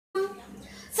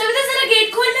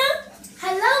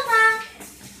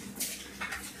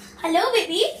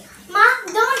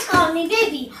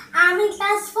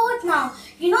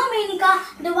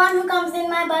one who comes in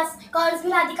my bus calls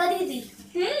me Radhika Didi.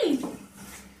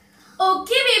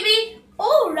 Okay, baby.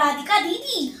 Oh, Radhika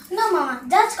Didi. No, Mama,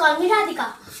 just call me Radhika.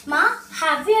 Ma,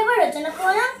 have you ever written a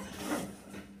poem?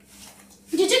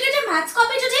 Did you get a maths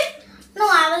copy today? No,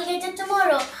 I will get it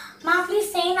tomorrow. Ma,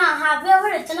 please say now, have you ever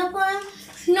written a poem?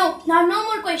 No, now no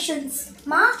more questions.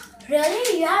 Ma,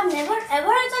 really? You have never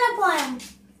ever written a poem?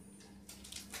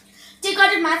 Take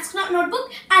out a maths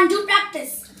notebook and do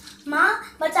practice. Ma,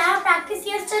 but I have practiced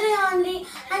yesterday only.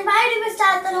 And why do we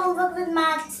start the homework with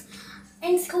maths?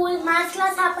 In school, maths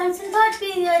class happens in third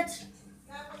period.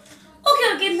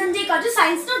 Okay, then take out a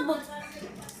science notebook.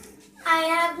 I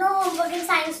have no homework in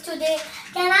science today.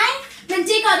 Can I? Then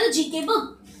take out a GK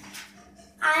book.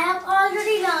 I have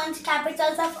already learned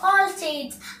capitals of all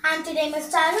states and today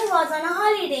Miss Charu was on a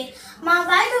holiday. Ma,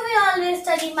 why do we always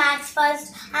study maths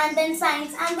first and then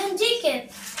science and then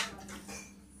GK?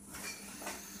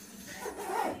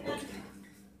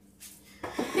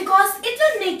 Because it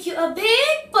will make you a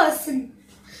big person.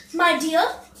 My dear,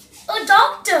 a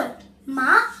doctor.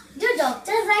 Ma, do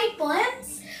doctors write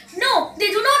poems? No, they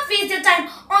do not waste their time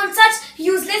on such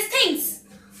useless things.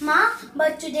 Ma,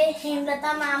 but today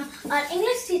Hemlata ma'am, our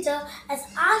English teacher, has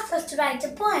asked us to write a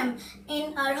poem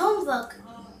in our homework.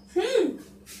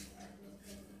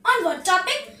 On what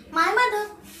topic? My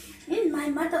mother. My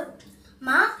mother.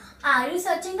 Ma, are you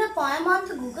searching the poem on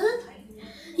the Google?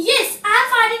 Yes,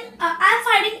 I am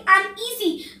finding an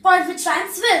easy poem which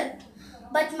rhymes well.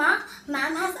 But Ma,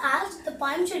 ma'am has asked the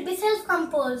poem should be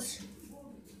self-composed.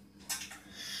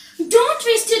 Don't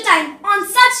waste your time on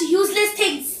such useless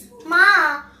things.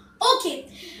 Ma. Okay.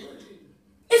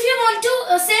 If you want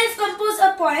to self-compose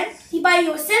a poem by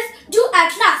yourself, do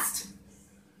at last.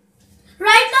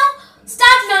 Right now,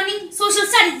 start learning social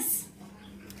studies.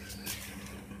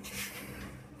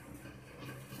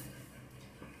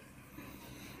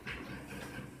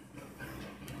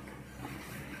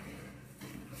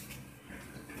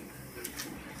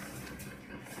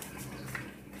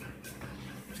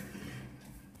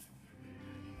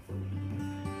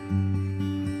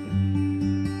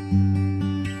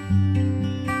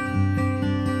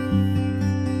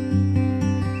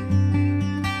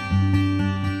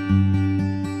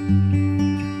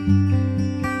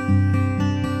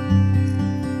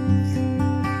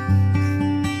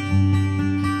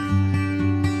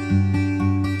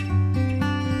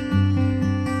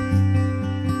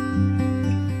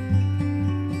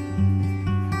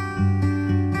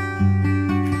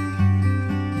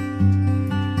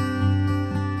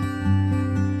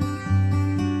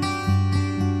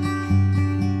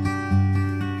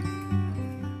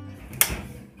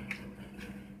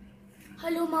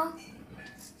 Hello, Ma.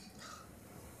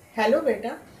 Hello,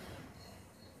 beta.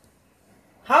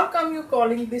 How come you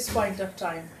calling this point of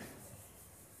time?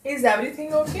 Is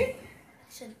everything okay?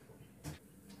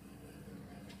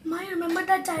 Ma, you remember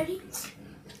that diary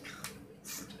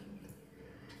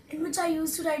in which I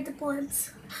used to write the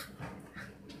poems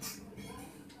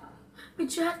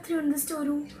which you have thrown in the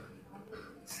storeroom?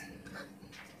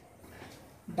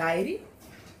 Diary?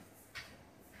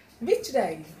 Which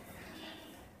diary?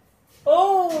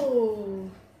 Oh,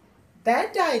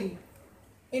 that diary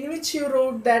in which you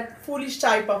wrote that foolish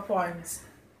type of poems.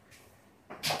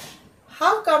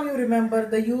 How come you remember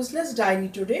the useless diary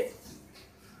today?